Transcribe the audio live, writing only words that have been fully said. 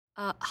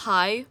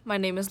Hi, my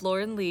name is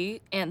Lauren Lee,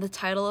 and the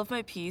title of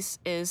my piece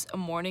is A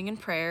Morning in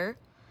Prayer.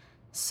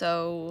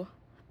 So,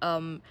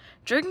 um,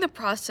 During the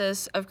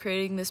process of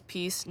creating this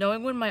piece,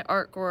 knowing when my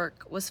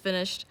artwork was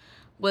finished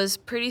was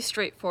pretty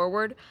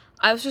straightforward.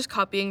 I was just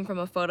copying from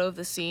a photo of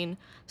the scene,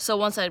 so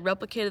once I had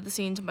replicated the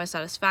scene to my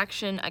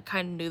satisfaction, I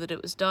kind of knew that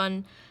it was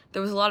done.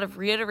 There was a lot of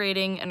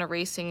reiterating and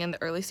erasing in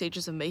the early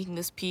stages of making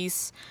this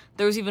piece.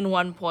 There was even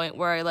one point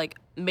where I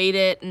made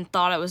it and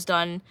thought I was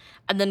done,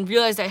 and then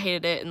realized I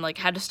hated it and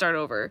had to start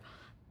over.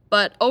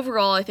 But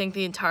overall, I think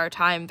the entire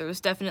time there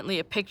was definitely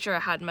a picture I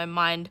had in my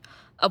mind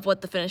of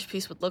what the finished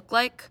piece would look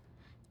like.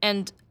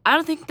 And I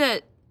don't think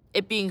that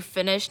it being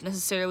finished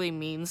necessarily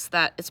means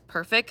that it's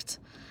perfect.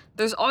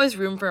 There's always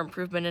room for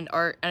improvement in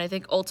art, and I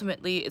think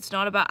ultimately it's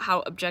not about how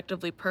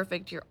objectively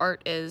perfect your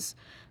art is,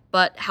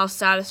 but how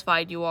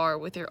satisfied you are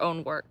with your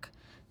own work.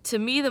 To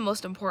me, the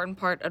most important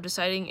part of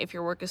deciding if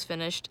your work is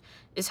finished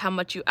is how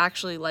much you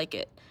actually like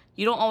it.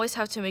 You don't always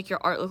have to make your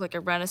art look like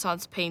a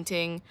Renaissance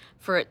painting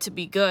for it to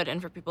be good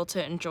and for people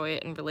to enjoy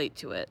it and relate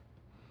to it.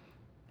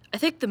 I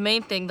think the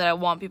main thing that I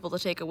want people to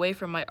take away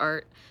from my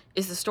art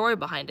is the story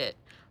behind it.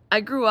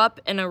 I grew up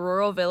in a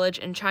rural village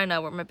in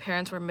China where my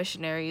parents were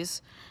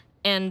missionaries,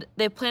 and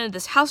they planted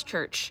this house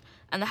church,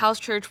 and the house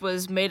church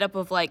was made up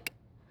of like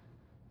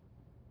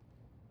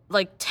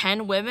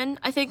 10 women,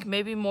 I think,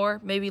 maybe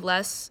more, maybe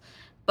less.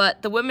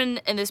 But the women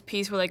in this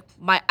piece were like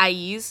my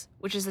aiyis,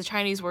 which is the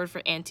Chinese word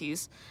for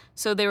aunties.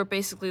 So they were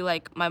basically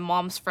like my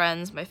mom's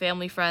friends, my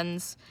family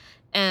friends,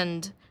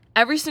 and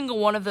every single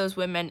one of those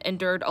women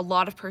endured a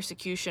lot of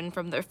persecution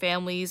from their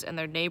families and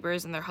their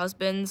neighbors and their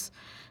husbands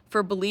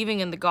for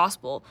believing in the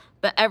gospel.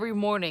 But every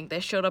morning they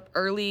showed up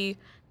early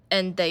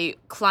and they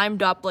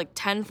climbed up like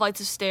 10 flights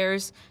of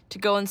stairs to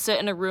go and sit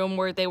in a room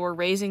where they were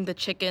raising the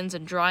chickens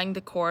and drying the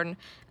corn,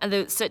 and they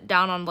would sit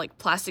down on like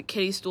plastic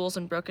kiddie stools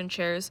and broken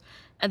chairs,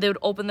 and they would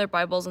open their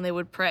Bibles and they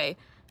would pray.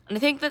 And I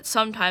think that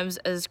sometimes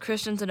as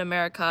Christians in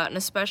America, and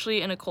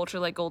especially in a culture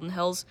like Golden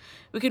Hills,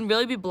 we can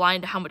really be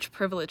blind to how much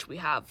privilege we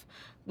have.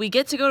 We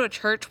get to go to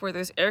church where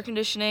there's air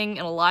conditioning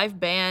and a live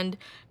band,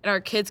 and our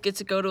kids get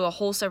to go to a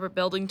whole separate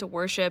building to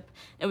worship,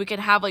 and we can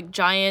have like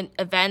giant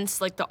events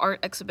like the art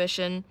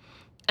exhibition.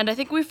 And I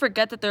think we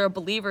forget that there are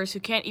believers who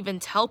can't even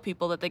tell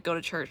people that they go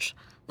to church,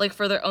 like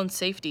for their own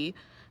safety.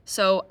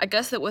 So I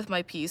guess that with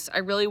my piece, I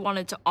really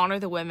wanted to honor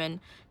the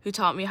women who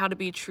taught me how to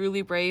be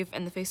truly brave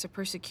in the face of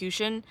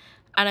persecution.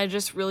 And I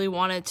just really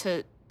wanted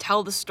to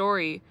tell the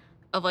story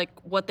of like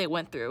what they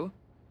went through.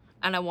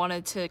 And I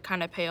wanted to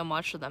kind of pay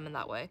homage to them in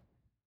that way.